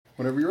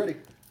Whenever you're ready.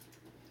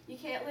 You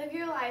can't live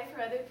your life for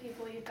other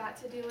people. You've got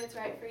to do what's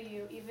right for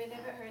you, even if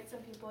it hurts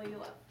some people you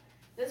love.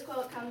 This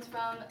quote comes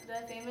from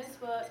the famous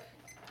book,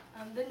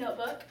 The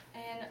Notebook,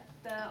 and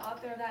the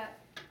author of that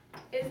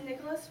is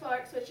Nicholas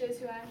Sparks, which is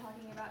who I'm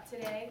talking about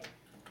today.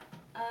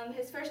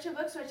 His first two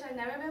books, which have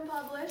never been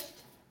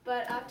published,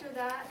 but after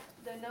that,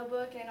 The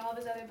Notebook and all of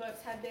his other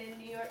books have been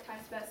New York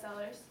Times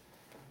bestsellers.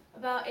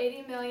 About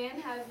 80 million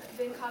have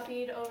been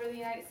copied over the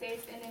United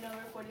States and in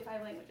over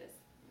 45 languages.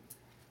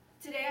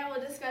 Today I will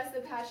discuss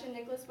the passion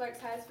Nicholas Sparks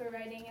has for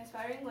writing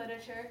inspiring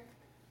literature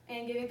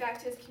and giving back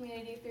to his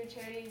community through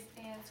charities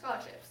and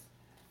scholarships.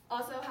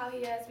 Also how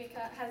he has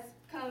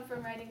come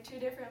from writing two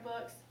different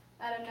books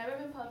that have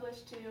never been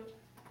published to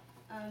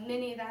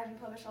many that have been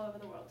published all over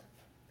the world.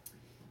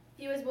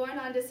 He was born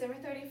on December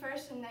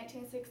 31st in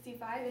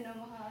 1965 in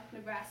Omaha,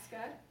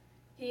 Nebraska.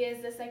 He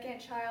is the second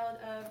child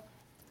of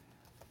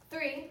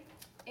 3,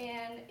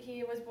 and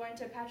he was born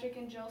to Patrick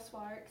and Jill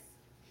Sparks.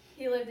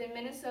 He lived in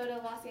Minnesota,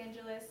 Los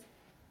Angeles,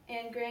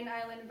 and Grand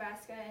Island,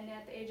 Nebraska, and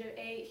at the age of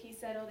 8, he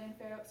settled in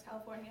Fair Oaks,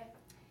 California.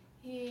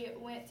 He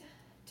went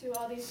to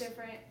all these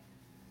different,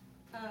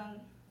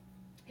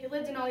 he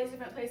lived in all these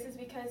different places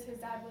because his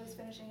dad was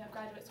finishing up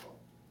graduate school.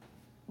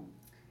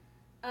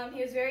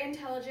 He was very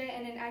intelligent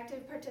and an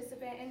active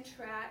participant in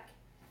track.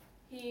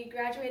 He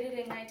graduated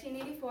in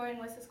 1984 and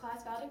was his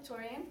class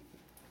valedictorian.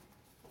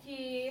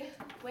 He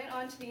went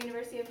on to the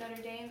University of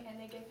Notre Dame, and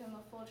they gave him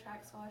a full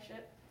track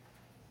scholarship.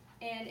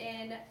 And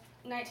in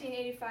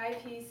 1985,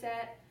 he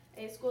set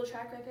a school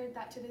track record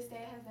that to this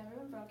day has never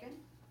been broken.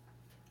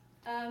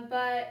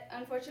 But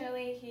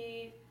unfortunately,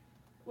 he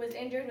was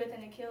injured with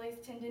an Achilles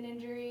tendon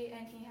injury,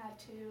 and he had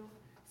to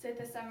sit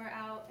the summer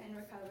out and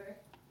recover.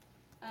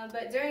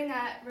 But during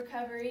that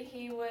recovery,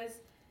 he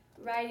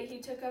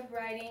took up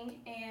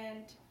writing,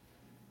 and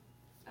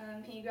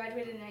he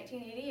graduated in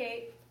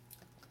 1988.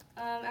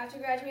 After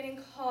graduating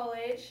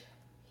college,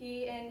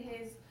 he and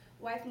his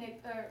wife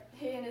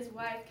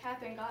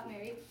Catherine got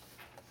married.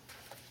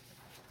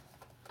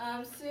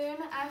 Soon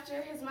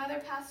after, his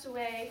mother passed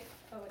away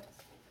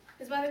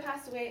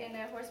in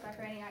a horseback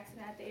riding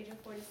accident at the age of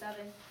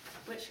 47,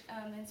 which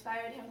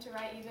inspired him to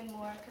write even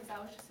more because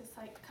that was just his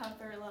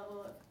comfort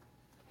level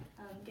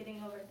of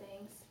getting over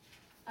things.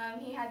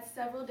 He had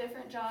several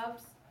different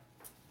jobs.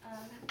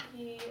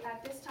 He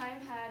at this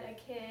time had a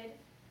kid,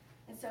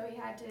 and so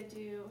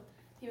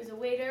he was a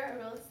waiter, a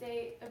real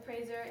estate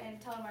appraiser, and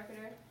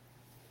telemarketer.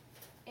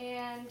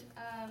 And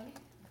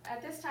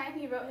at this time,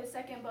 he wrote his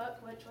second book,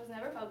 which was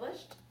never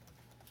published.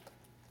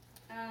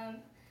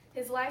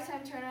 His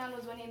lifetime turnaround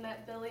was when he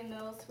met Billy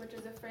Mills, which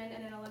is a friend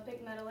and an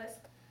Olympic medalist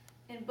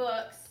in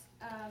books.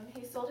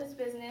 He sold his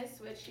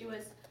business, which he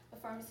was a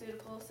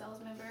pharmaceutical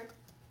sales member,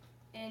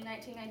 in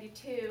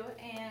 1992.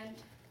 And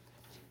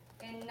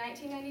in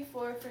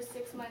 1994, for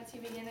 6 months, he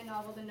began the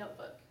novel The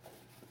Notebook.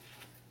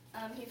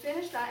 He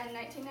finished that in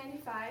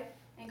 1995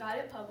 and got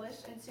it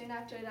published, and soon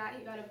after that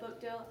he got a book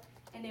deal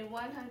and a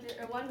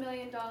 $1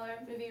 million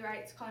movie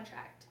rights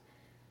contract.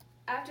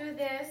 After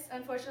this,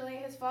 unfortunately,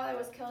 his father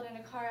was killed in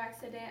a car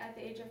accident at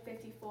the age of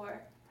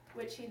 54,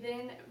 which he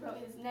then wrote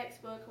his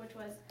next book, which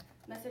was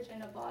Message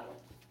in a Bottle.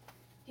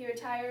 He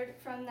retired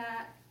from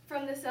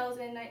the sales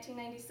in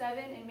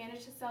 1997 and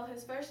managed to sell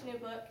his first new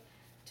book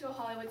to a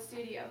Hollywood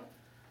studio.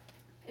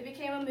 It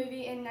became a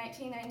movie in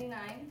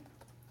 1999,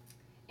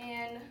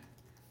 and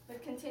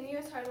with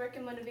continuous hard work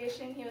and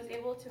motivation, he was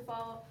able to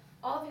follow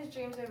all of his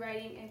dreams of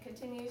writing and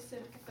continues to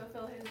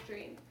fulfill his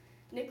dream.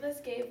 Nicholas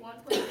gave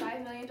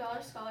 $1.5 million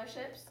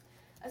scholarships,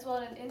 as well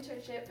as an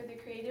internship for the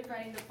creative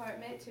writing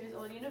department to his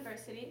old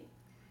university.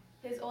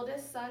 His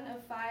oldest son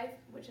of 5,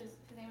 his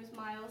name is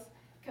Miles,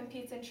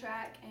 competes in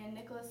track, and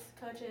Nicholas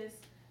coaches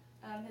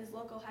his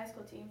local high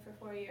school team for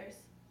 4 years.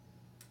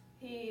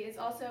 He is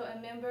also a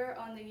member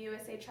on the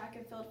USA Track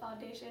and Field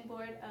Foundation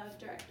Board of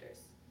Directors.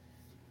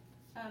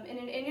 In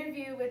an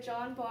interview with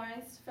John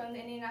Barnes from the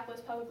Indianapolis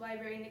Public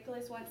Library,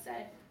 Nicholas once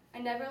said, "I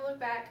never look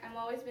back. I'm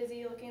always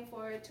busy looking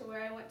forward to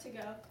where I want to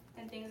go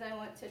and things I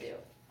want to do."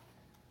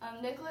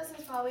 Nicholas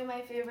is probably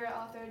my favorite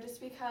author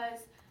just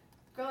because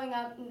growing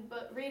up,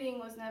 reading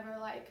was never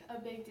a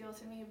big deal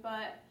to me,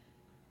 but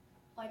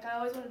I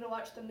always wanted to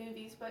watch the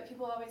movies, but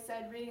people always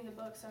said reading the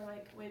books are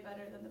way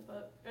better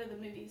than the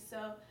movies.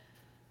 So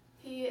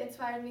he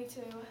inspired me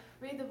to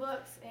read the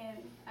books,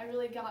 and I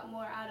really got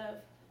more out of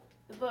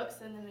the books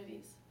than the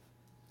movies.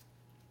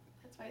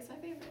 That's why he's my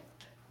favorite.